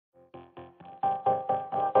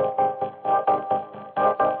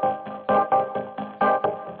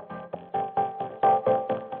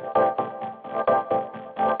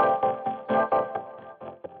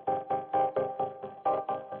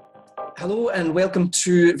Hello and welcome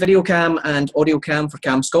to VideoCam and AudioCam for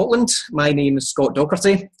Cam Scotland. My name is Scott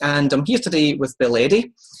Docherty and I'm here today with Bill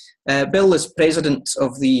Eddy. Bill is president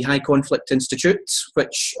of the High Conflict Institute,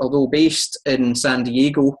 which, although based in San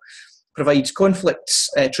Diego, provides conflict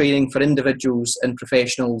training for individuals and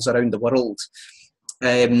professionals around the world.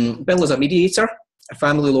 Bill is a mediator, a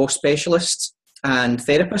family law specialist and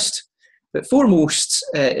therapist, but foremost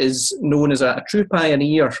is known as a true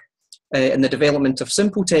pioneer in the development of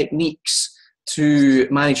simple techniques to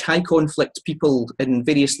manage high conflict people in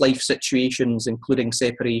various life situations, including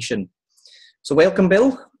separation. So welcome,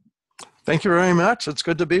 Bill. Thank you very much. It's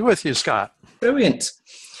good to be with you, Scott. Brilliant.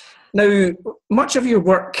 Now, much of your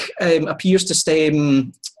work appears to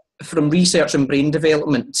stem from research on brain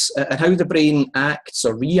development and how the brain acts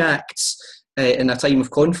or reacts in a time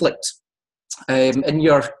of conflict. In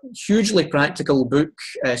your hugely practical book,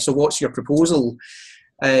 So What's Your Proposal?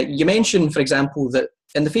 You mentioned, for example, that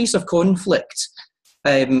in the face of conflict,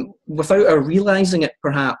 without our realising it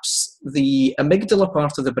perhaps, the amygdala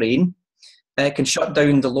part of the brain can shut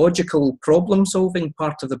down the logical problem-solving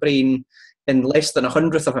part of the brain in less than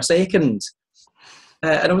 1/100th of a second.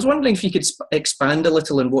 And I was wondering if you could expand a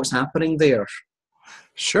little on what's happening there.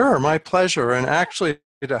 Sure, my pleasure. And actually,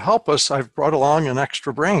 to help us, I've brought along an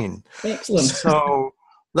extra brain. Excellent. So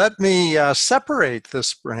let me separate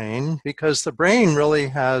this brain, because the brain really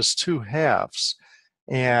has two halves.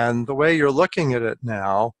 And the way you're looking at it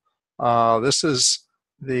now, this is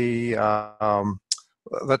the,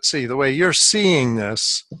 let's see, the way you're seeing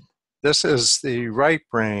this is the right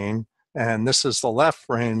brain, and this is the left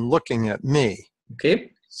brain looking at me.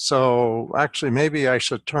 Okay. So actually, maybe I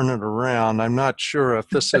should turn it around. I'm not sure if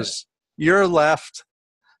this is your left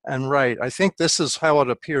and right. I think this is how it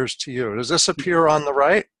appears to you. Does this appear on the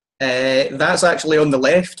right? That's actually on the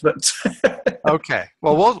left, but okay.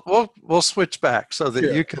 Well, we'll switch back so that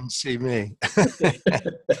Sure. you can see me.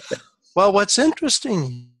 Well, what's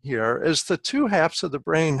interesting here is the two halves of the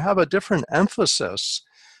brain have a different emphasis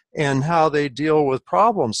in how they deal with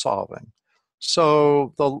problem solving.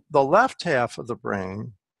 So the left half of the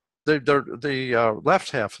brain, the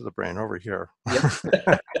left half of the brain over here.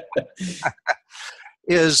 Yep.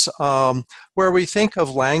 is where we think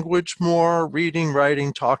of language more, reading,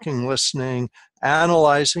 writing, talking, listening,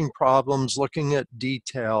 analyzing problems, looking at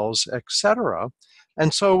details, etc.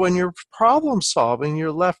 And so when you're problem solving,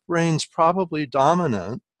 your left brain's probably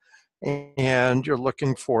dominant and you're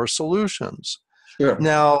looking for solutions. Sure.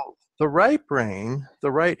 Now, the right brain,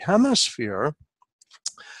 the right hemisphere,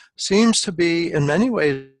 seems to be in many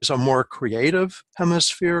ways a more creative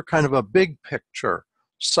hemisphere, kind of a big picture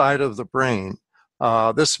side of the brain.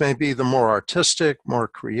 This may be the more artistic, more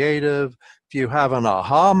creative. If you have an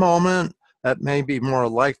aha moment, that may be more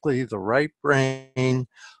likely the right brain.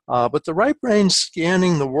 But the right brain's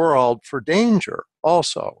scanning the world for danger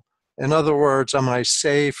also. In other words, am I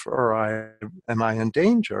safe or am I in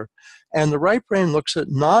danger? And the right brain looks at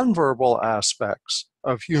nonverbal aspects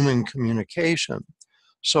of human communication.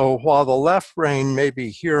 So while the left brain may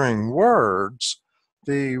be hearing words,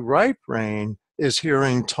 the right brain is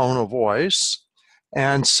hearing tone of voice,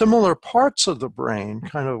 and similar parts of the brain,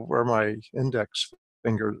 kind of where my index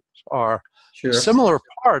fingers are, Sure. similar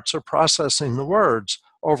parts are processing the words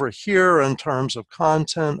over here in terms of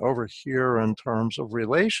content, over here in terms of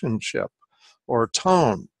relationship or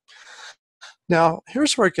tone. Now,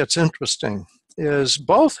 here's where it gets interesting, is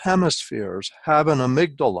both hemispheres have an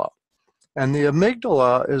amygdala. And the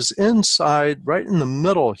amygdala is inside, right in the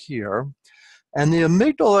middle here. And the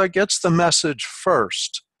amygdala gets the message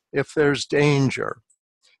first if there's danger.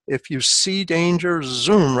 If you see danger,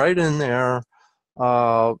 zoom right in there.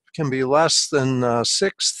 Can be less than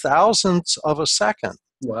 6,000ths of a second.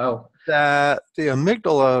 Wow. That the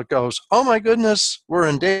amygdala goes, oh my goodness, we're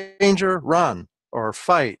in danger, run, or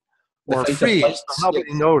fight, or freeze, so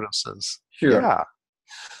nobody notices. Sure. Yeah.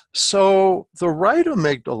 So the right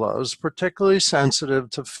amygdala is particularly sensitive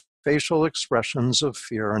to facial expressions of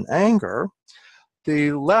fear and anger.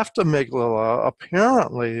 The left amygdala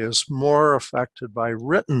apparently is more affected by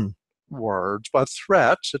written words, but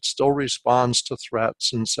threats. It still responds to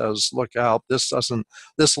threats and says, look out, this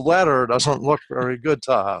letter doesn't look very good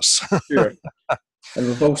to us. Sure. And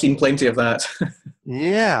we've all seen plenty of that.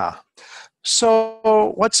 Yeah.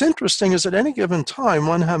 So what's interesting is at any given time,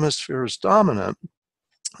 one hemisphere is dominant.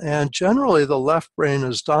 And generally, the left brain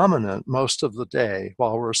is dominant most of the day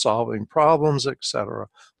while we're solving problems, etc.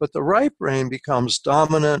 But the right brain becomes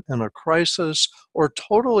dominant in a crisis or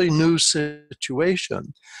totally new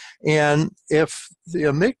situation. And if the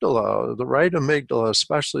amygdala, the right amygdala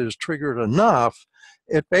especially, is triggered enough,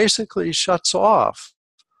 it basically shuts off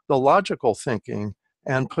the logical thinking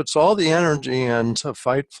and puts all the energy into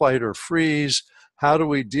fight, flight, or freeze. How do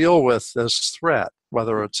we deal with this threat,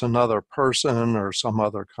 whether it's another person or some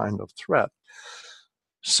other kind of threat?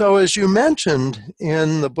 So as you mentioned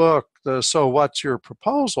in the book, So What's Your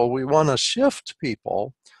Proposal? We want to shift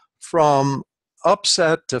people from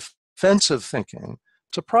upset defensive thinking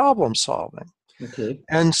to problem solving. Okay.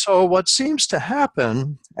 And so what seems to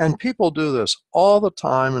happen, and people do this all the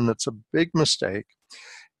time, and it's a big mistake,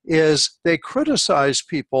 is they criticize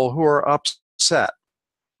people who are upset.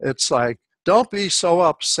 It's like, don't be so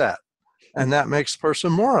upset, and that makes the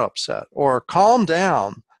person more upset. Or calm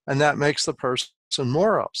down, and that makes the person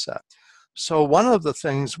more upset. So one of the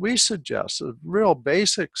things we suggest, a real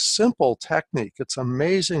basic, simple technique, it's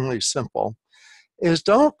amazingly simple, is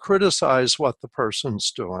don't criticize what the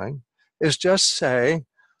person's doing, is just say,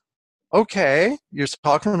 okay, you're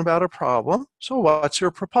talking about a problem, so what's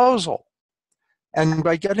your proposal? And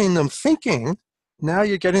by getting them thinking, now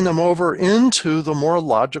you're getting them over into the more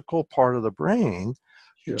logical part of the brain,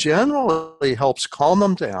 Sure. generally helps calm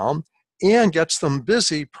them down and gets them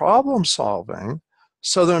busy problem solving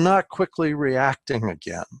so they're not quickly reacting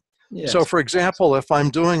again. Yes. So for example, if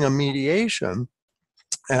I'm doing a mediation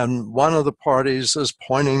and one of the parties is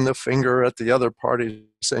pointing the finger at the other party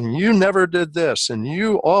saying, you never did this and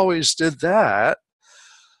you always did that,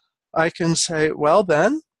 I can say, well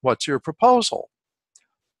then, what's your proposal?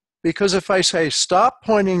 Because if I say, stop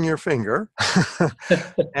pointing your finger,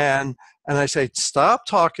 and I say, stop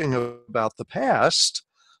talking about the past,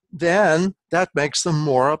 then that makes them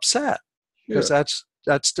more upset, because Sure.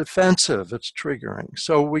 that's defensive, it's triggering.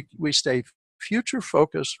 So we stay future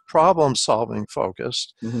focused, problem solving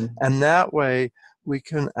focused, and that way we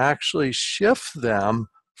can actually shift them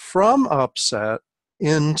from upset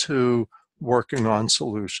into working on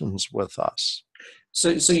solutions with us.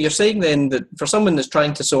 So you're saying then that for someone that's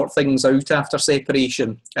trying to sort things out after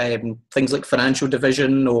separation, things like financial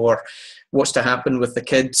division or what's to happen with the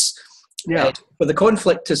kids, Yeah. but the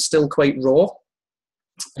conflict is still quite raw,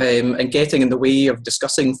 and getting in the way of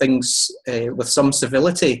discussing things with some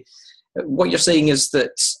civility. What you're saying is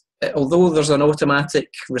that although there's an automatic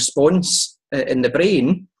response in the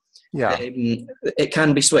brain, Yeah. It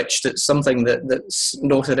can be switched. It's something that's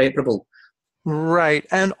not irreparable. Right.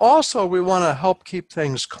 And also we want to help keep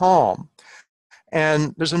things calm.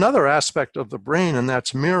 And there's another aspect of the brain, and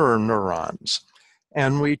that's mirror neurons.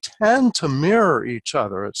 And we tend to mirror each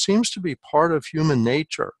other. It seems to be part of human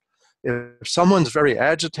nature. If someone's very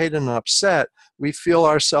agitated and upset, we feel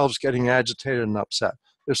ourselves getting agitated and upset.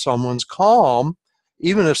 If someone's calm,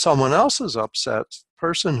 even if someone else is upset, the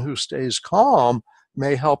person who stays calm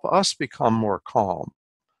may help us become more calm,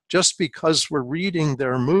 just because we're reading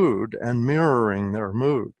their mood and mirroring their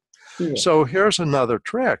mood. Sure. So here's another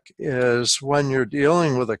trick, is when you're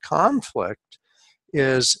dealing with a conflict,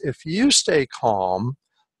 is if you stay calm,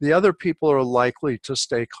 the other people are likely to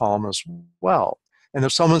stay calm as well. And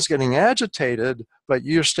if someone's getting agitated, but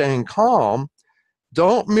you're staying calm,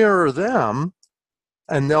 don't mirror them,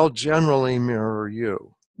 and they'll generally mirror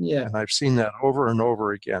you. Yeah. And I've seen that over and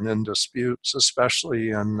over again in disputes,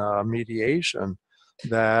 especially in mediation,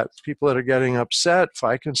 that people that are getting upset, if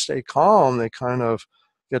I can stay calm, they kind of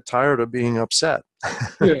get tired of being upset.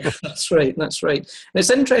 Yeah, that's right. That's right. And it's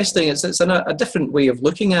interesting. It's a different way of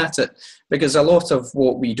looking at it, because a lot of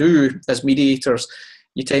what we do as mediators,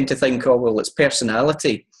 you tend to think, oh, well, it's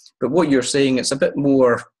personality. But what you're saying, it's a bit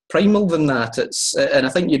more primal than that. And I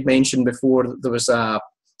think you'd mentioned before that there was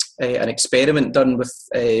an experiment done with,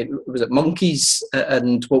 was it monkeys,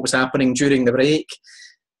 and what was happening during the break?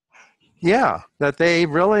 Yeah, that they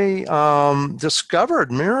really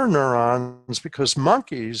discovered mirror neurons, because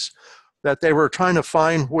monkeys, that they were trying to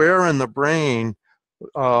find where in the brain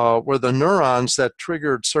were the neurons that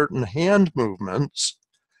triggered certain hand movements.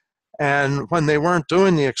 And when they weren't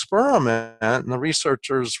doing the experiment and the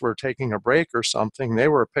researchers were taking a break or something, they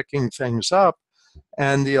were picking things up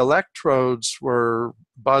and the electrodes were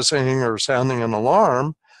buzzing or sounding an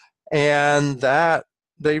alarm. And that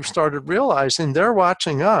they've started realizing they're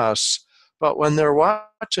watching us, but when they're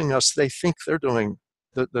watching us, they think they're doing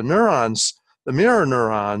the neurons, the mirror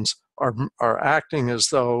neurons are acting as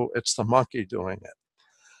though it's the monkey doing it.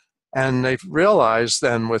 And they've realized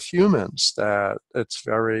then with humans that it's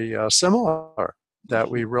very similar, that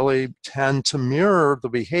we really tend to mirror the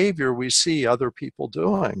behavior we see other people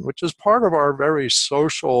doing, which is part of our very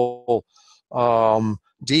social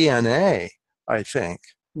DNA, I think.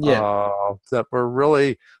 Yeah. That we're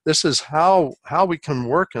really, this is how we can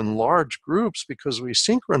work in large groups, because we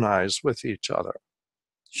synchronize with each other.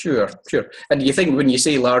 Sure, sure. And do you think when you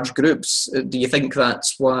say large groups, do you think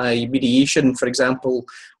that's why mediation, for example,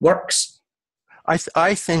 works?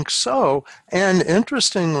 I think so. And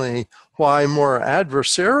interestingly, why more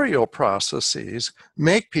adversarial processes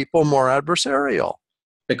make people more adversarial.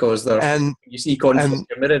 Because they're, And you see conflict, and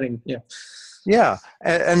you're mirroring. Yeah. yeah,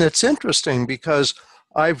 and it's interesting because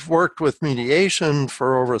I've worked with mediation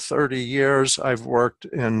for over 30 years. I've worked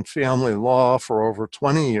in family law for over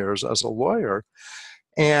 20 years as a lawyer.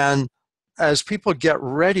 And as people get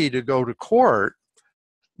ready to go to court,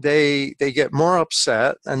 they get more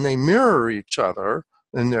upset and they mirror each other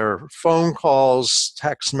in their phone calls,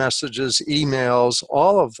 text messages, emails,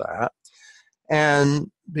 all of that.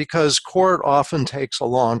 And because court often takes a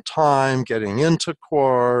long time getting into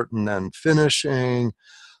court and then finishing,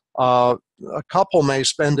 a couple may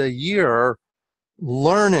spend a year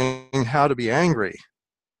learning how to be angry.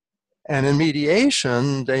 And in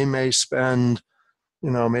mediation, they may spend,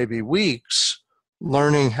 maybe weeks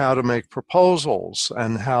learning how to make proposals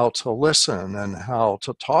and how to listen and how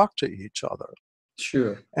to talk to each other.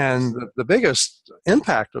 Sure. And the biggest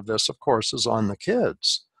impact of this, of course, is on the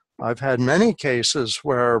kids. I've had many cases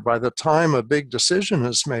where by the time a big decision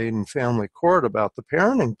is made in family court about the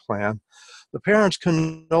parenting plan, the parents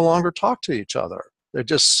can no longer talk to each other. They're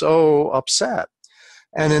just so upset.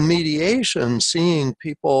 And in mediation, seeing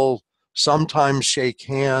people sometimes shake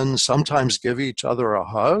hands, sometimes give each other a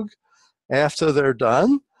hug after they're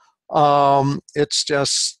done, it's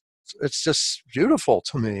just beautiful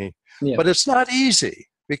to me. Yeah. But it's not easy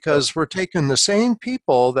because we're taking the same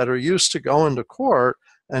people that are used to going to court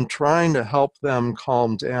and trying to help them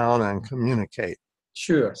calm down and communicate.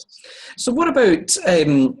 Sure. So what about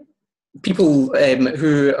people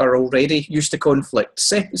who are already used to conflict?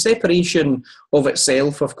 Separation of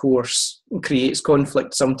itself, of course, creates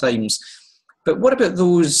conflict sometimes. But what about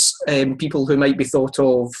those people who might be thought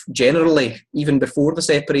of generally, even before the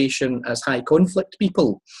separation, as high conflict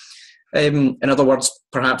people? In other words,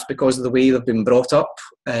 perhaps because of the way they've been brought up,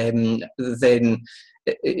 then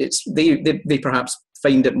they perhaps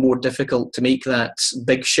find it more difficult to make that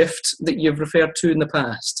big shift that you've referred to in the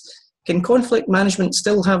past. Can conflict management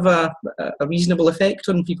still have a reasonable effect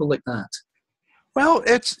on people like that? Well,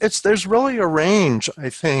 there's really a range, I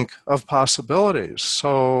think, of possibilities.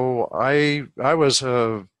 So I was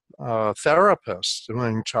a therapist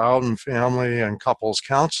doing child and family and couples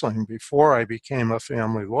counseling before I became a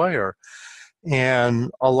family lawyer. And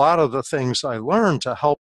a lot of the things I learned to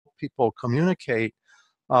help people communicate,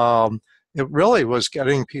 it really was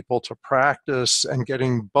getting people to practice and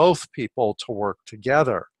getting both people to work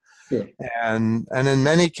together. Yeah. And in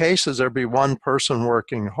many cases, there'd be one person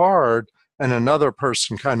working hard and another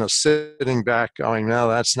person kind of sitting back going, no,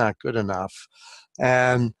 that's not good enough.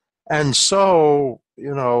 And so,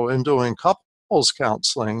 in doing couples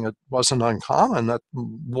counseling, it wasn't uncommon that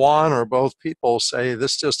one or both people say,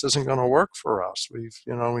 this just isn't going to work for us. We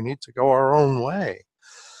need to go our own way.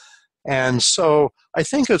 And so I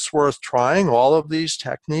think it's worth trying all of these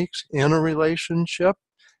techniques in a relationship.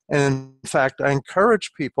 And in fact, I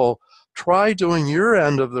encourage people, try doing your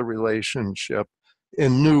end of the relationship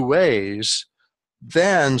in new ways,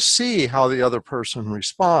 then see how the other person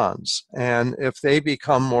responds. And if they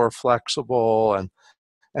become more flexible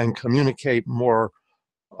and communicate more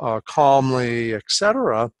calmly,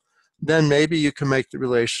 etc., then maybe you can make the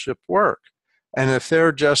relationship work. And if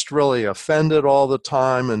they're just really offended all the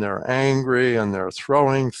time and they're angry and they're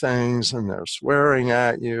throwing things and they're swearing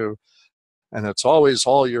at you and it's always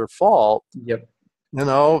all your fault, Yep.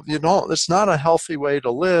 it's not a healthy way to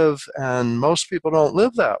live, and most people don't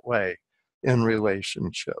live that way in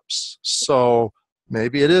relationships. So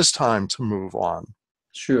maybe it is time to move on.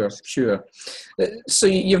 Sure. So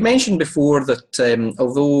you've mentioned before that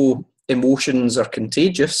although emotions are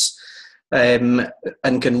contagious and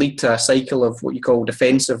can lead to a cycle of what you call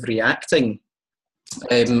defensive reacting,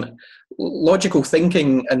 logical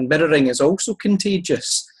thinking and mirroring is also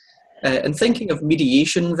contagious. And thinking of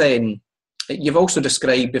mediation then, you've also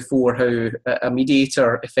described before how a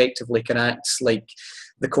mediator effectively can act like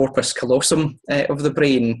the corpus callosum of the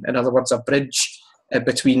brain, in other words, a bridge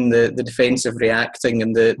between the defensive reacting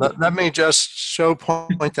and the... Let me just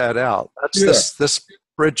point that out. That's Sure. this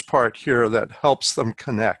bridge part here that helps them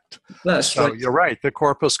connect. That's so right. You're right, the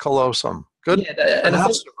corpus callosum. Good. Yeah, and I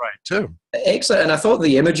thought, right too. excellent. And I thought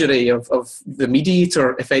the imagery of the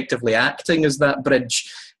mediator effectively acting as that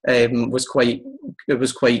bridge was quite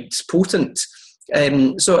potent.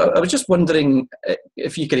 So I was just wondering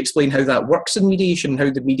if you could explain how that works in mediation, how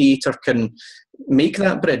the mediator can make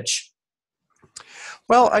that bridge.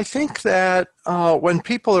 Well, I think that when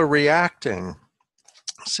people are reacting,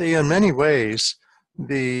 see, in many ways,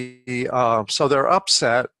 so they're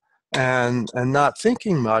upset and not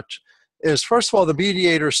thinking much, is first of all the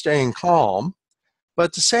mediator staying calm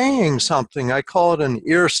But saying something, I call it an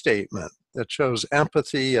ear statement that shows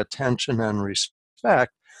empathy, attention, and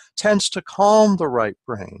respect, tends to calm the right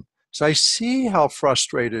brain. So I see how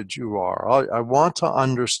frustrated you are. I want to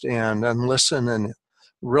understand and listen and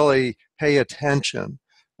really pay attention.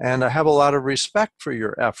 And I have a lot of respect for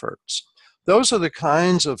your efforts. Those are the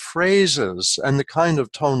kinds of phrases and the kind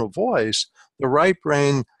of tone of voice the right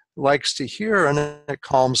brain likes to hear, and it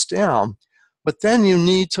calms down. But then you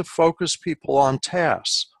need to focus people on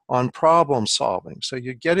tasks, on problem solving. So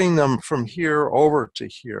you're getting them from here over to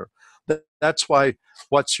here. That's why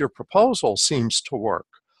what's your proposal seems to work.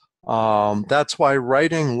 That's why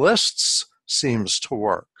writing lists seems to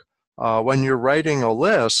work. When you're writing a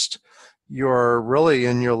list, you're really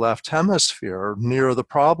in your left hemisphere near the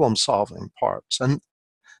problem solving parts. And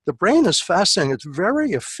the brain is fascinating. It's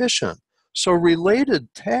very efficient. So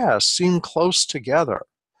related tasks seem close together.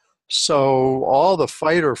 So all the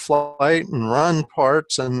fight or flight and run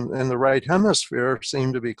parts in the right hemisphere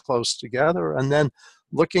seem to be close together. And then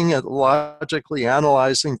looking at logically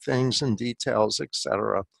analyzing things in details,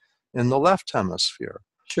 etc., in the left hemisphere.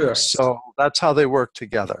 Sure. So that's how they work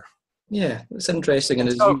together. Yeah, it's interesting. And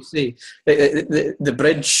as you say, the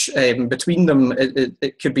bridge between them,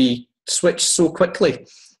 it could be switched so quickly.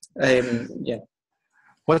 Yeah.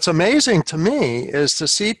 What's amazing to me is to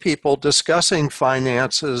see people discussing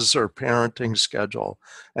finances or parenting schedule,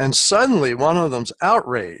 and suddenly one of them's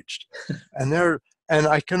outraged, and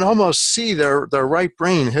I can almost see their right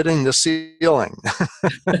brain hitting the ceiling.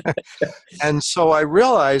 And so I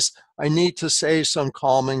realize I need to say some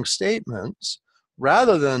calming statements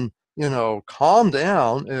rather than, calm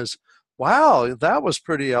down is, wow, that was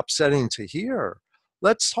pretty upsetting to hear.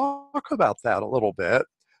 Let's talk about that a little bit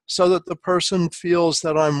so that the person feels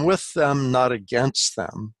that I'm with them, not against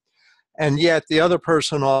them. And yet the other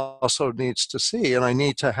person also needs to see, and I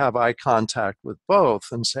need to have eye contact with both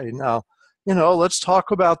and say, now, let's talk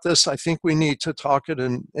about this. I think we need to talk it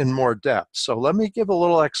in more depth. So let me give a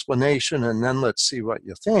little explanation and then let's see what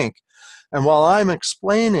you think. And while I'm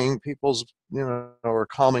explaining, people's, are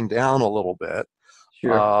calming down a little bit.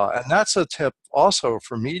 Sure. And that's a tip also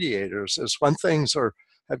for mediators is when things are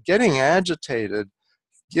getting agitated,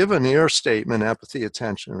 give an ear statement, empathy,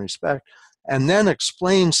 attention, respect, and then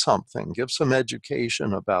explain something, give some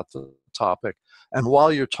education about the topic. And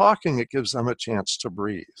while you're talking, it gives them a chance to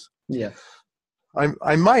breathe. Yeah.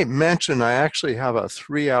 I might mention I actually have a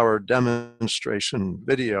 3-hour demonstration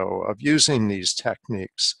video of using these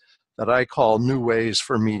techniques that I call New Ways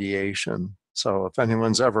for Mediation. So if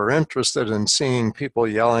anyone's ever interested in seeing people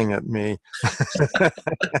yelling at me,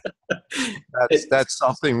 that's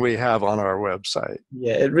something we have on our website.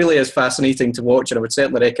 Yeah, it really is fascinating to watch, and I would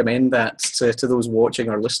certainly recommend that to those watching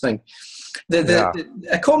or listening.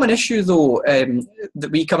 A common issue, though,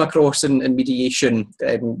 that we come across in mediation,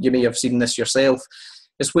 you may have seen this yourself,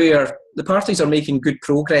 is where the parties are making good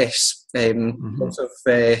progress, lots of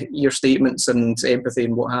ear statements and empathy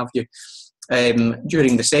and what have you,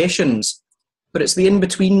 during the sessions. But it's the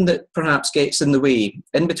in-between that perhaps gets in the way.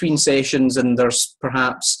 In between sessions, and there's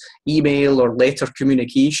perhaps email or letter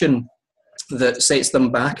communication that sets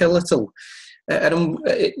them back a little. And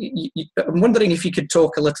I'm wondering if you could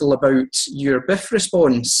talk a little about your BIFF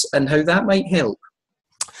response and how that might help.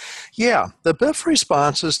 Yeah, the BIFF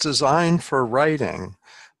response is designed for writing,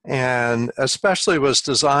 and especially was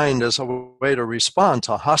designed as a way to respond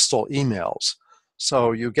to hostile emails.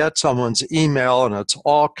 So you get someone's email and it's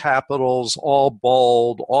all capitals, all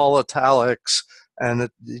bold, all italics, and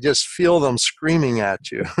you just feel them screaming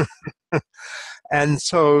at you. And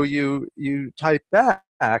so you type back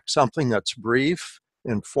something that's brief,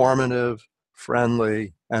 informative,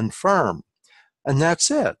 friendly, and firm. And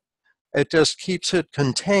that's it. It just keeps it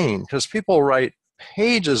contained because people write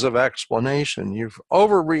pages of explanation. You've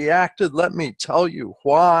overreacted. Let me tell you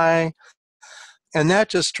why. And that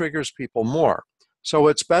just triggers people more. So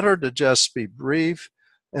it's better to just be brief.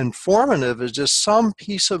 Informative is just some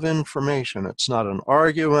piece of information. It's not an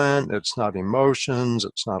argument. It's not emotions.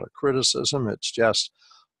 It's not a criticism. It's just,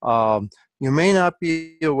 you may not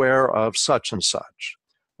be aware of such and such.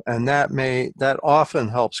 And that often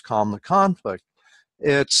helps calm the conflict.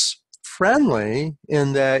 It's friendly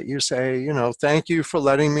in that you say, thank you for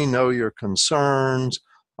letting me know your concerns.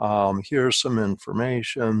 Here's some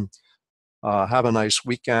information. Have a nice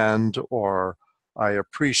weekend, or I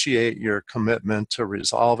appreciate your commitment to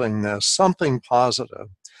resolving this, something positive.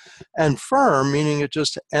 And firm, meaning it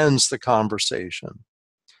just ends the conversation,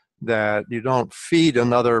 that you don't feed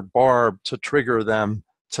another barb to trigger them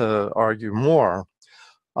to argue more.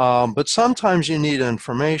 But sometimes you need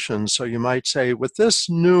information, so you might say, with this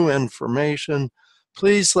new information,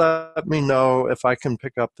 Please let me know if I can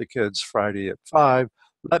pick up the kids Friday at 5.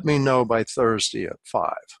 Let me know by Thursday at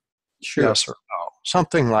 5. Sure. Yes or no,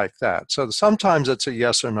 something like that. So sometimes it's a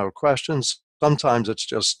yes or no question. Sometimes it's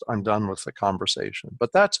just, I'm done with the conversation.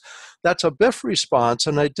 But that's a BIFF response.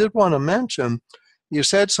 And I did want to mention, you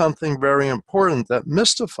said something very important that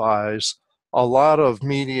mystifies a lot of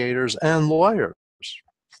mediators and lawyers.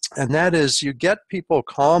 And that is, you get people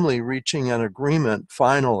calmly reaching an agreement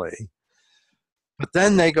finally, but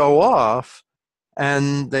then they go off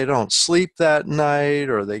and they don't sleep that night,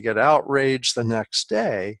 or they get outraged the next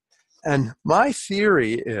day. And my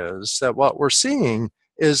theory is that what we're seeing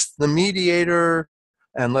is the mediator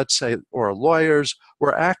and, let's say, or lawyers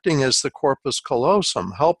were acting as the corpus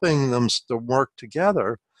callosum, helping them to work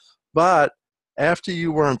together. But after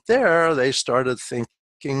you weren't there, they started thinking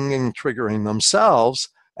and triggering themselves.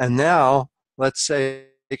 And now, let's say,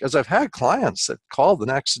 because I've had clients that call the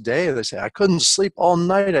next day, they say, I couldn't sleep all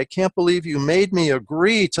night. I can't believe you made me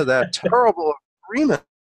agree to that terrible agreement.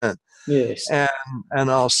 Yes. And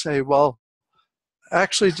I'll say, well,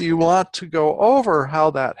 actually, do you want to go over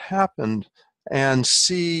how that happened and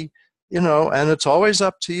see, and it's always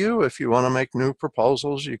up to you. If you want to make new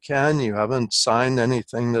proposals, you can. You haven't signed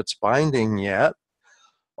anything that's binding yet.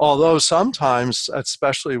 Although sometimes,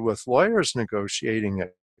 especially with lawyers negotiating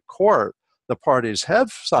at court, the parties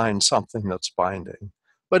have signed something that's binding.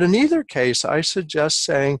 But in either case, I suggest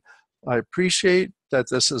saying, I appreciate that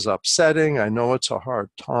this is upsetting. I know it's a hard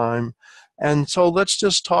time. And so let's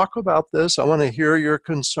just talk about this. I want to hear your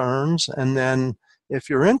concerns. And then if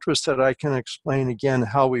you're interested, I can explain again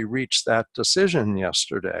how we reached that decision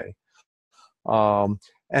yesterday. And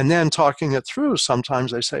then talking it through,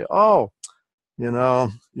 sometimes they say, oh,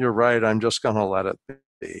 you're right. I'm just going to let it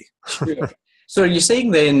be. Sure. So are you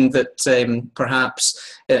saying then that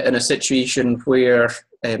perhaps in a situation where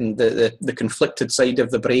the conflicted side of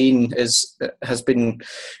the brain has been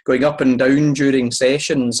going up and down during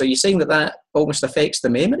sessions, are you saying that almost affects the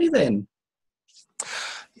memory then?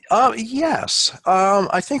 Yes.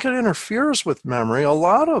 I think it interferes with memory. A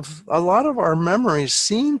lot of our memories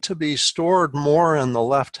seem to be stored more in the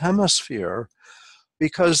left hemisphere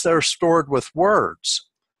because they're stored with words.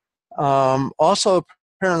 Also,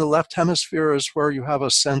 apparently, the left hemisphere is where you have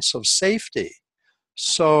a sense of safety.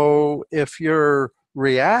 So if you're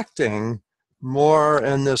reacting more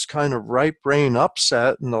in this kind of right brain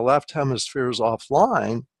upset and the left hemisphere is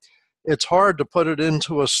offline, it's hard to put it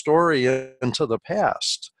into a story into the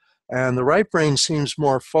past. And the right brain seems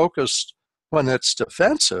more focused when it's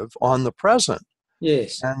defensive on the present.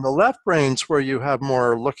 Yes. And the left brain's where you have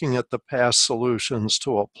more looking at the past solutions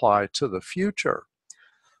to apply to the future.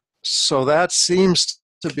 So that seems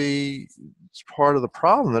to be part of the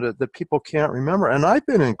problem, that people can't remember. And I've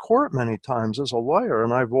been in court many times as a lawyer,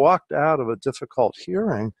 and I've walked out of a difficult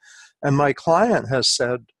hearing, and my client has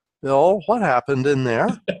said, Bill, what happened in there?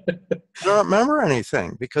 I don't remember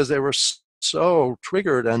anything, because they were so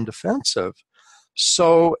triggered and defensive.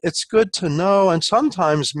 So it's good to know, and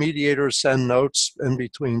sometimes mediators send notes in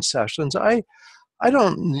between sessions. I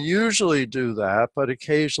don't usually do that, but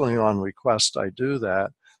occasionally on request I do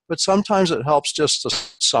that. But sometimes it helps just to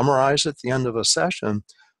summarize at the end of a session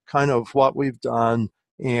kind of what we've done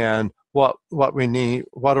and what we need,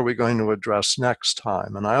 what are we going to address next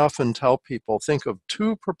time. And I often tell people, think of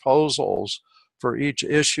 2 proposals for each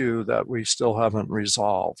issue that we still haven't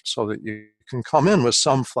resolved, so that you can come in with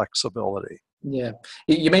some flexibility. Yeah.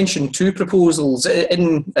 You mentioned 2 proposals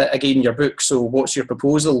in, again, your book, So What's Your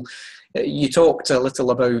Proposal? You talked a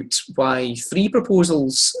little about why 3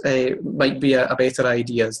 proposals might be a better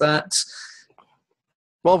idea. Is that?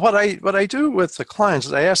 Well, what I do with the clients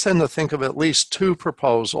is I ask them to think of at least 2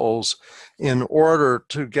 proposals in order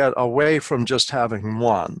to get away from just having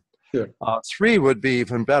one. Sure. 3 would be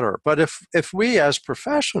even better. But if we as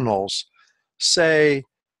professionals say,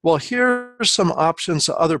 well, here's some options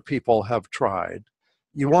that other people have tried,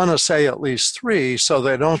 you want to say at least 3 so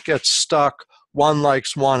they don't get stuck. One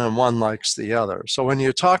likes one and one likes the other. So when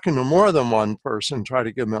you're talking to more than one person, try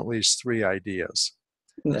to give them at least 3 ideas.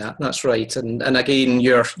 Yeah, that's right. And again,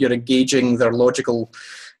 you're engaging their logical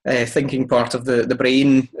thinking part of the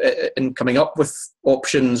brain in coming up with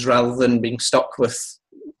options rather than being stuck with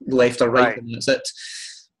left or right, and that's it.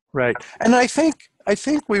 Right. And I think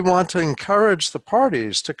we want to encourage the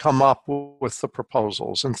parties to come up with the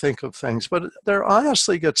proposals and think of things, but they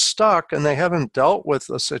honestly get stuck and they haven't dealt with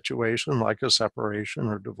a situation like a separation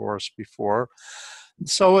or divorce before.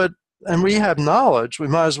 And we have knowledge, we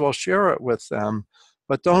might as well share it with them,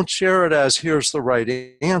 but don't share it as here's the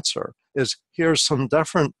right answer, is here's some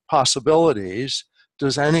different possibilities.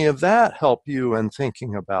 Does any of that help you in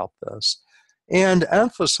thinking about this? and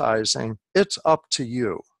emphasizing it's up to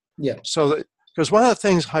you. Yeah. So that, because one of the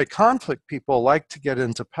things high conflict people like to get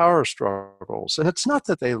into power struggles, and it's not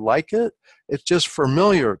that they like it, it's just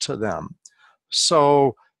familiar to them.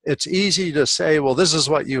 So it's easy to say, well, this is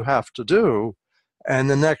what you have to do. And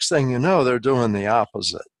the next thing you know, they're doing the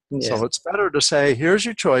opposite. Yeah. So it's better to say, here's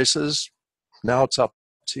your choices. Now it's up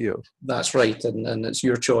to you. That's right, and it's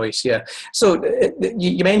your choice, yeah. So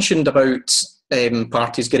you mentioned about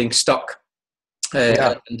parties getting stuck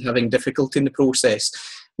and having difficulty in the process.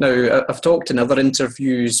 Now, I've talked in other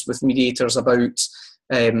interviews with mediators about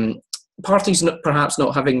parties perhaps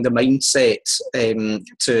not having the mindset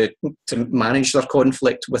to manage their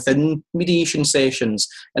conflict within mediation sessions,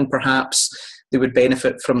 and perhaps they would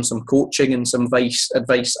benefit from some coaching and some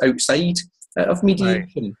advice outside of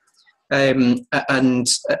mediation. Right.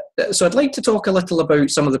 So I'd like to talk a little about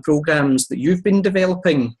some of the programs that you've been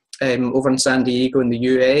developing over in San Diego in the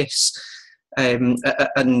US,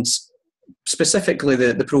 and specifically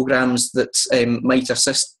the programs that might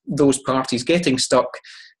assist those parties getting stuck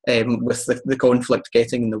with the conflict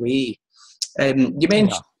getting in the way. You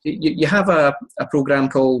mentioned you have a program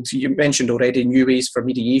called, you mentioned already, New Ways for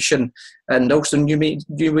Mediation, and also New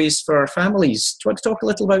Ways for Families. Do you want to talk a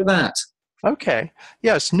little about that? Okay.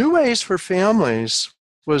 Yes, New Ways for Families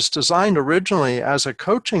was designed originally as a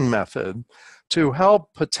coaching method to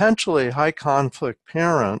help potentially high conflict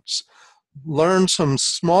parents learn some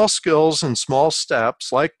small skills and small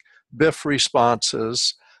steps like BIFF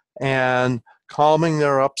responses and calming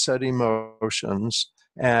their upset emotions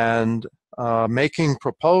and making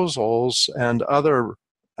proposals and other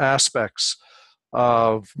aspects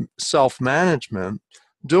of self-management,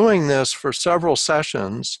 doing this for several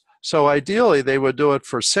sessions. So ideally, they would do it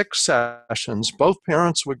for 6 sessions. Both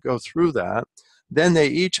parents would go through that. Then they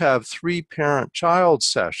each have 3 parent-child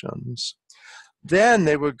sessions. Then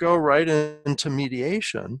they would go right into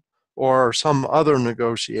mediation or some other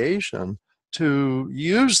negotiation to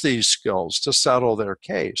use these skills to settle their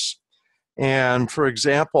case. And for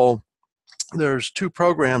example, there's 2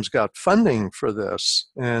 programs got funding for this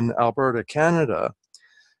in Alberta, Canada.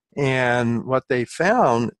 And what they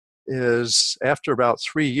found is after about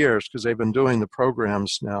 3 years, because they've been doing the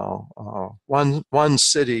programs now, one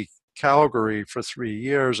city, Calgary, for 3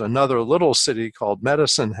 years, another little city called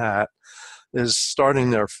Medicine Hat is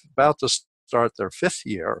about to start their 5th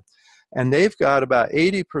year. And they've got about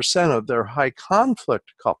 80% of their high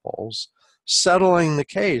conflict couples settling the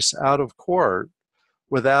case out of court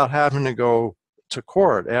without having to go to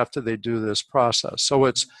court after they do this process. So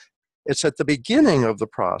it's at the beginning of the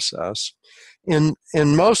process. In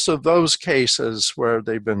most of those cases where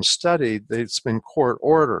they've been studied, it's been court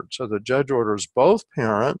ordered. So the judge orders both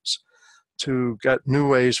parents to get New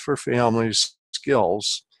Ways for Families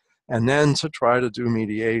skills and then to try to do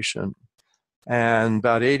mediation. And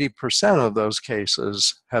about 80% of those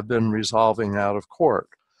cases have been resolving out of court.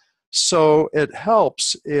 So it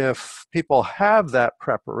helps if people have that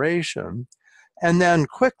preparation and then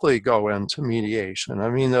quickly go into mediation. I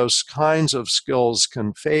mean, those kinds of skills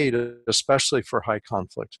can fade, especially for high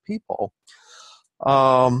conflict people.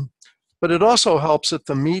 But it also helps if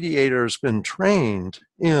the mediator's been trained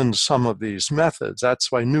in some of these methods.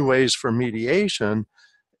 That's why New Ways for Mediation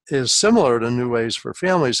is similar to New Ways for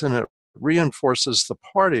Families, and it reinforces the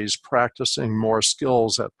parties practicing more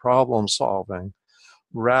skills at problem solving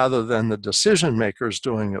rather than the decision makers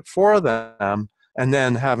doing it for them and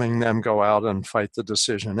then having them go out and fight the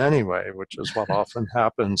decision anyway, which is what often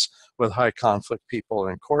happens with high conflict people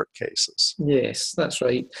in court cases. Yes, that's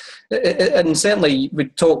right. And certainly we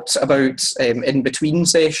talked about in between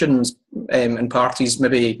sessions and parties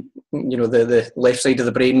maybe, the left side of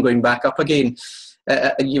the brain going back up again.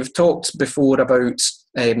 You've talked before about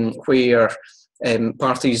where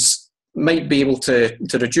parties might be able to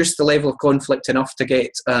reduce the level of conflict enough to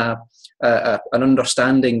get an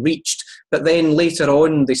understanding reached, but then later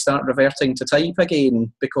on they start reverting to type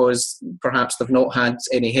again because perhaps they've not had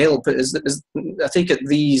any help. I take it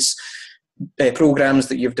these programs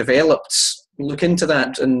that you've developed look into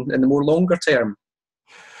that in the more longer term.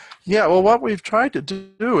 Yeah, well, what we've tried to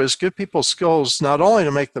do is give people skills not only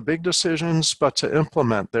to make the big decisions, but to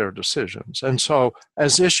implement their decisions. And so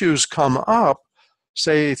as issues come up,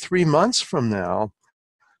 say 3 months from now,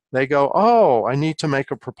 they go, oh, I need to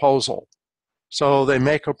make a proposal. So they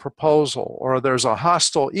make a proposal, or there's a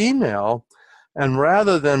hostile email, and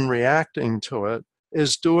rather than reacting to it,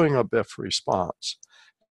 is doing a BIFF response.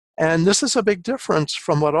 And this is a big difference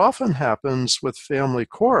from what often happens with family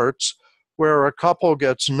courts, where a couple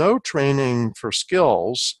gets no training for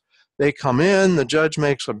skills. They come in, the judge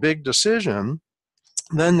makes a big decision,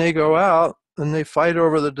 then they go out and they fight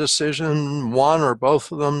over the decision. One or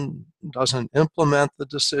both of them doesn't implement the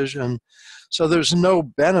decision. So there's no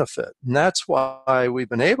benefit. And that's why we've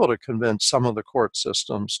been able to convince some of the court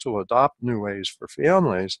systems to adopt new ways for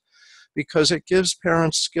families, because it gives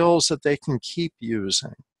parents skills that they can keep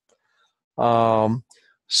using.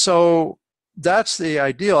 So that's the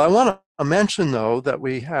ideal. I want to mention, though, that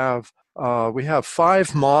we have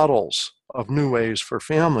 5 models of new ways for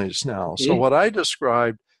families now. Okay. So what I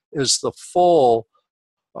described is the full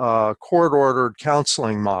court-ordered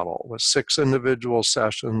counseling model with 6 individual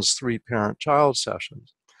sessions, 3 parent-child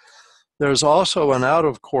sessions. There's also an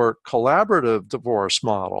out-of-court collaborative divorce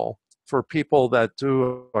model for people that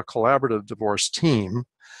do a collaborative divorce team,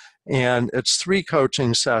 and it's 3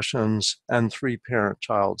 coaching sessions and 3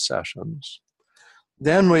 parent-child sessions.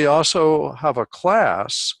 Then we also have a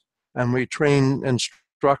class, and we train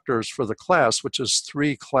instructors for the class, which is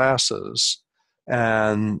 3 classes.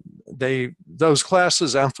 And those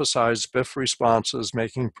classes emphasize BIFF responses,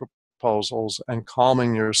 making proposals, and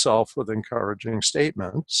calming yourself with encouraging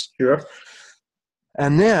statements. Sure.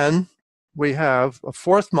 And then we have a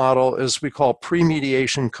 4th model is we call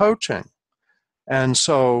pre-mediation coaching. And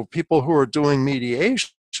so people who are doing mediation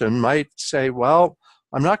might say, well,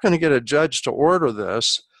 I'm not going to get a judge to order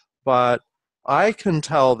this, but I can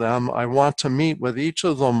tell them I want to meet with each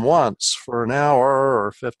of them once for an hour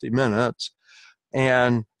or 50 minutes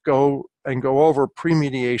and go over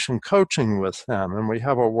pre-mediation coaching with them. And we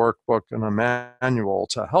have a workbook and a manual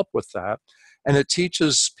to help with that. And it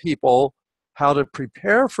teaches people how to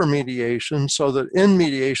prepare for mediation so that in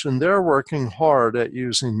mediation, they're working hard at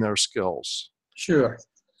using their skills. Sure.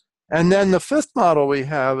 And then the 5th model we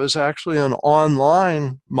have is actually an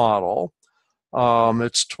online model.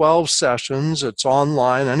 It's 12 sessions. It's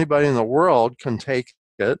online. Anybody in the world can take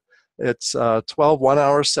it. It's 12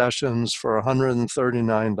 one-hour sessions for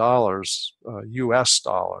 $139 US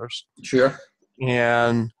dollars. Sure.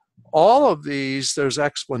 And all of these, there's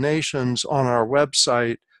explanations on our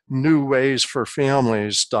website,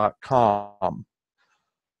 newwaysforfamilies.com.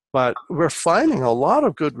 But we're finding a lot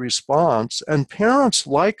of good response, and parents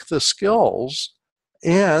like the skills,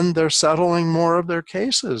 and they're settling more of their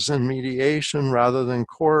cases in mediation rather than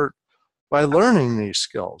court by learning these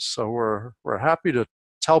skills. So we're happy to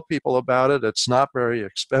tell people about it. It's not very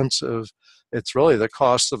expensive. It's really the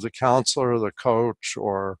cost of the counselor, the coach,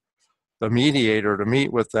 or the mediator to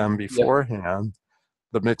meet with them beforehand.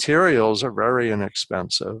 The materials are very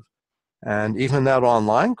inexpensive. And even that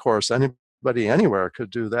online course, anybody anywhere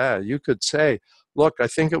could do that. You could say, look, I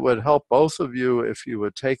think it would help both of you if you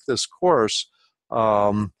would take this course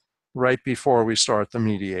right before we start the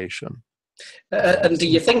mediation. And do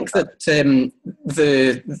you think that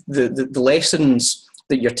the lessons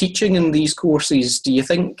that you're teaching in these courses, do you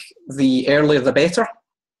think the earlier the better?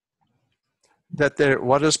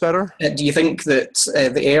 What is better? Do you think that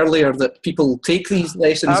the earlier that people take these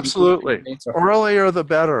lessons? Absolutely. The earlier the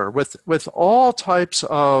better. With all types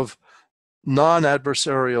of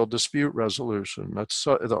non-adversarial dispute resolution,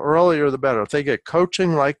 the earlier the better. If they get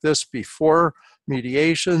coaching like this before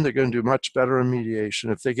mediation, they're going to do much better in mediation.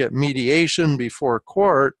 If they get mediation before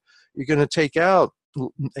court, you're going to take out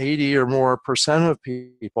 80 or more % of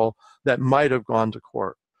people that might have gone to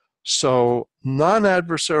court. So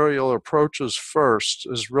non-adversarial approaches first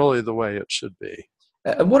is really the way it should be.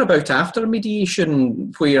 And what about after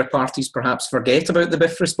mediation, where parties perhaps forget about the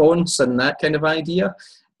BIFF response and that kind of idea?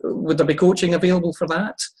 Would there be coaching available for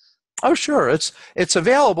that? Oh, sure. It's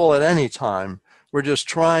available at any time. We're just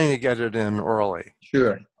trying to get it in early.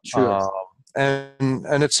 Sure.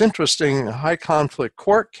 And it's interesting, high conflict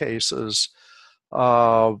court cases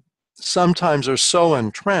sometimes are so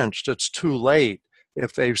entrenched it's too late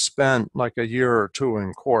if they've spent like a year or 2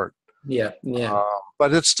 in court. Yeah.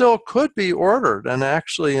 But it still could be ordered. And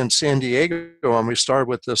actually in San Diego, when we started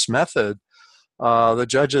with this method, the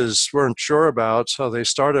judges weren't sure about, so they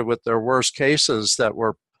started with their worst cases that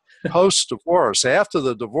were post-divorce, after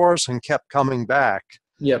the divorce, and kept coming back.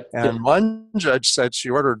 And one judge said she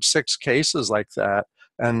ordered 6 cases like that,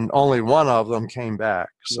 and only 1 of them came back.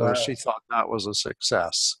 So she thought that was a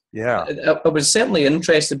success. Yeah. I was certainly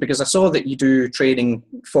interested because I saw that you do training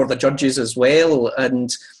for the judges as well,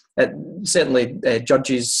 and certainly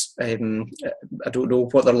judges, I don't know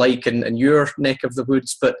what they're like in your neck of the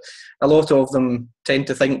woods, but a lot of them tend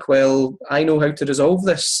to think, well, I know how to resolve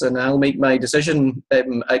this and I'll make my decision.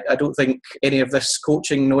 I don't think any of this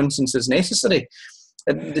coaching nonsense is necessary.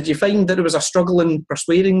 Did you find that there was a struggle in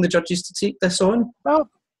persuading the judges to take this on?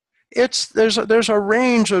 Well, there's a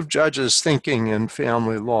range of judges thinking in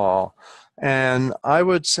family law, and I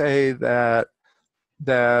would say that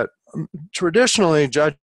traditionally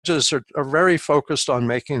judges are very focused on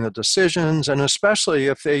making the decisions, and especially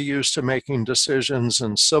if they're used to making decisions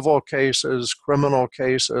in civil cases, criminal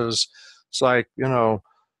cases, it's like, you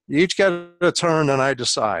each get a turn and I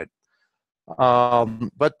decide.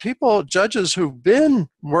 But judges who've been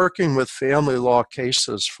working with family law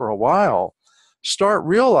cases for a while, start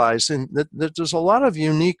realizing that there's a lot of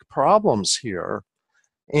unique problems here.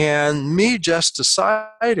 And me just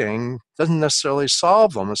deciding doesn't necessarily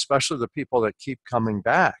solve them, especially the people that keep coming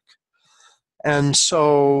back. And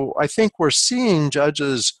so I think we're seeing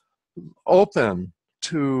judges open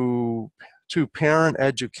to parent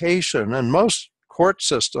education, and most court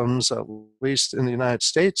systems, at least in the United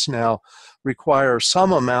States now, require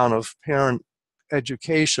some amount of parent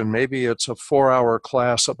education. Maybe it's a 4-hour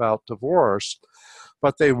class about divorce,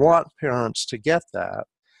 but they want parents to get that.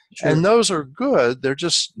 Sure. And those are good. They're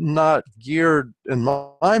just not geared, in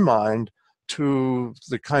my mind, to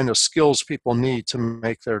the kind of skills people need to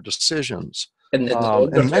make their decisions. In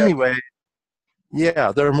many ways,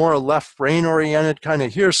 yeah, they're more left brain oriented, kind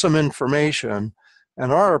of here's some information.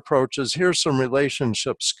 And our approach is here's some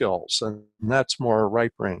relationship skills, and that's more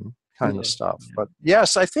right brain kind of stuff. Yeah. But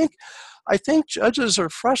yes, I think judges are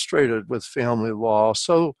frustrated with family law.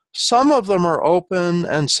 So some of them are open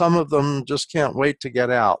and some of them just can't wait to get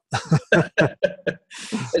out.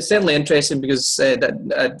 It's certainly interesting because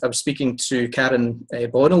I was speaking to Karen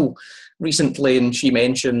Bonnell recently, and she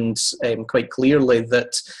mentioned quite clearly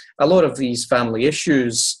that a lot of these family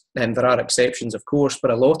issues, and there are exceptions of course,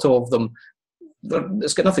 but a lot of them,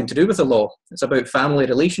 it's got nothing to do with the law. It's about family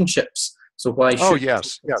relationships. So why should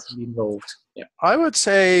yes. be involved? Yeah. I would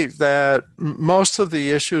say that most of the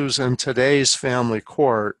issues in today's family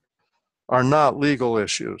court are not legal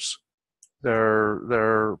issues.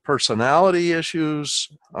 They're personality issues,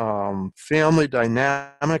 family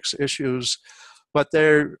dynamics issues,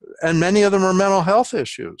 and many of them are mental health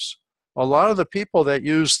issues. A lot of the people that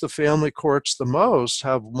use the family courts the most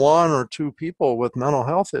have 1 or 2 people with mental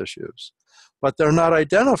health issues, but they're not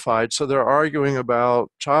identified, so they're arguing about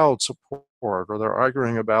child support or they're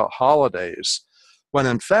arguing about holidays, when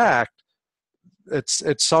in fact, it's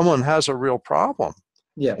someone has a real problem.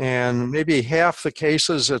 Yeah. And maybe half the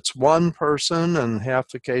cases it's one person and half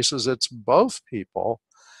the cases it's both people.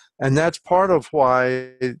 And that's part of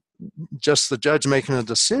why just the judge making a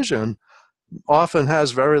decision often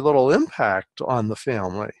has very little impact on the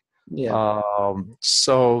family. Yeah.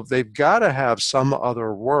 So they've got to have some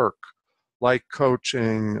other work, like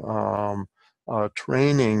coaching,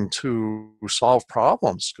 training to solve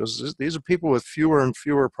problems, because these are people with fewer and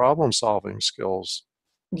fewer problem-solving skills.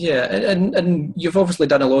 Yeah, and you've obviously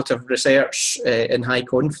done a lot of research in high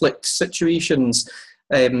conflict situations,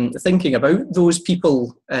 thinking about those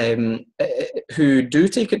people who do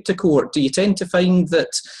take it to court. Do you tend to find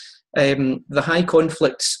that the high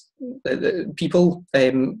conflict people,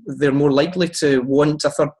 they're more likely to want a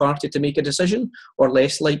third party to make a decision, or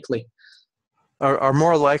less likely? Are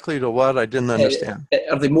more likely to what? I didn't understand.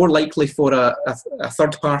 Are they more likely for a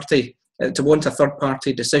third party to want a third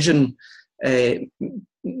party decision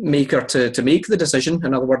maker to make the decision,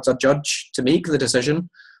 in other words, a judge to make the decision,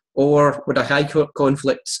 or would a high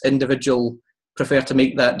conflict individual prefer to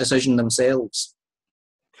make that decision themselves?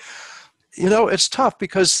 It's tough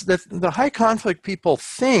because the high conflict people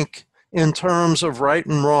think in terms of right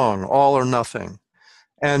and wrong, all or nothing.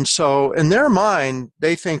 And so in their mind,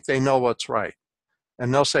 they think they know what's right.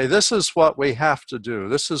 And they'll say, this is what we have to do.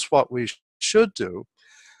 This is what we should do.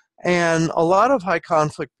 And a lot of high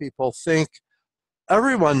conflict people think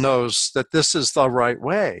everyone knows that this is the right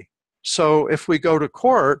way. So if we go to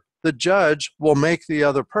court, the judge will make the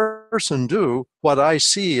other person do what I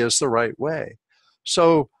see as the right way.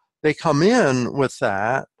 So they come in with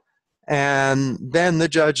that, and then the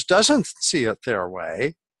judge doesn't see it their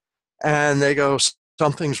way, and they go,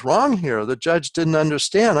 something's wrong here. The judge didn't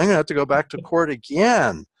understand. I'm going to have to go back to court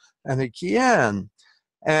again and again.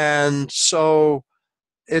 And so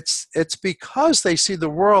it's because they see the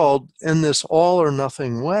world in this all or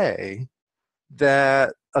nothing way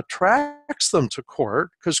that attracts them to court,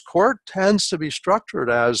 because court tends to be structured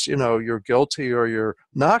as, you're guilty or you're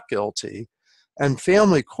not guilty. And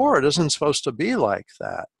family court isn't supposed to be like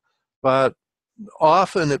that. But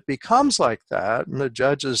often it becomes like that, and the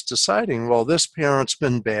judge is deciding, well, this parent's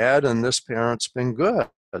been bad and this parent's been good.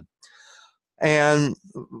 And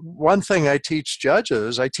one thing I teach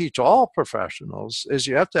judges, I teach all professionals, is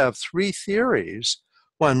you have to have 3 theories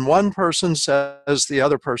when one person says the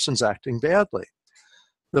other person's acting badly.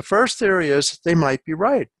 The first theory is they might be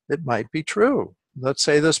right. It might be true. Let's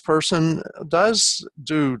say this person does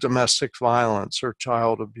do domestic violence or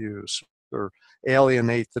child abuse or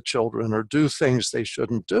alienate the children or do things they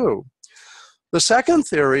shouldn't do. The second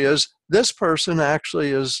theory is this person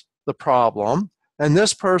actually is the problem, and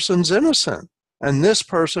this person's innocent, and this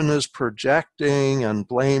person is projecting and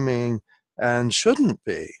blaming and shouldn't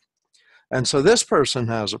be. And so this person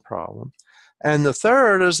has a problem. And the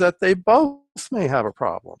third is that they both may have a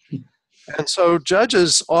problem. And so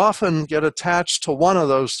judges often get attached to one of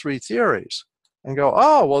those three theories and go,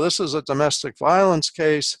 oh, well, this is a domestic violence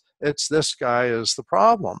case. It's this guy is the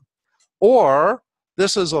problem. Or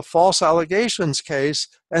this is a false allegations case,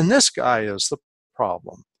 and this guy is the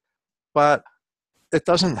problem. But it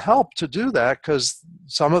doesn't help to do that, because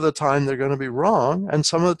some of the time they're going to be wrong, and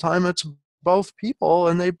some of the time it's both people,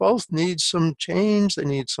 and they both need some change, they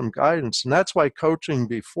need some guidance. And that's why coaching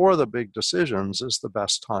before the big decisions is the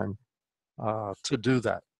best time to do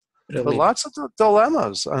that. Really? But lots of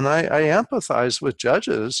dilemmas, and I empathize with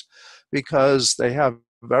judges because they have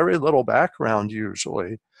very little background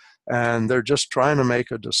usually, and they're just trying to make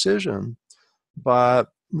a decision. But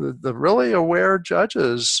the really aware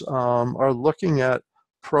judges are looking at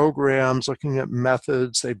programs, looking at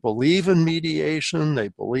methods. They believe in mediation, they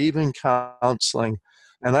believe in counseling.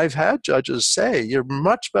 And I've had judges say, you're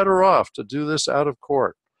much better off to do this out of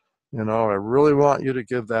court. You know, I really want you to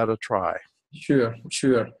give that a try. Sure,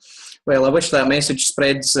 sure. Well, I wish that message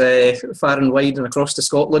spreads far and wide and across to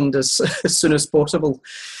Scotland as soon as possible.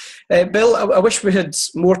 Bill, I wish we had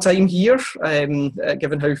more time here,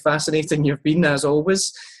 given how fascinating you've been, as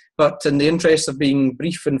always. But in the interest of being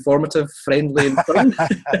brief, informative, friendly, and fun,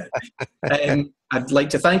 I'd like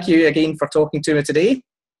to thank you again for talking to me today.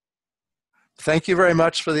 Thank you very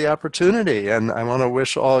much for the opportunity, and I want to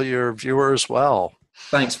wish all your viewers well.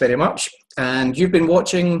 Thanks very much. And you've been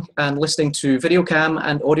watching and listening to VideoCam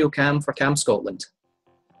and AudioCam for Cam Scotland.